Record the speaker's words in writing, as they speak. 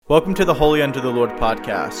Welcome to the Holy Unto the Lord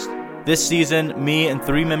podcast. This season, me and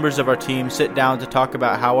 3 members of our team sit down to talk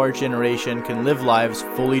about how our generation can live lives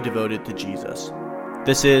fully devoted to Jesus.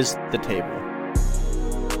 This is The Table.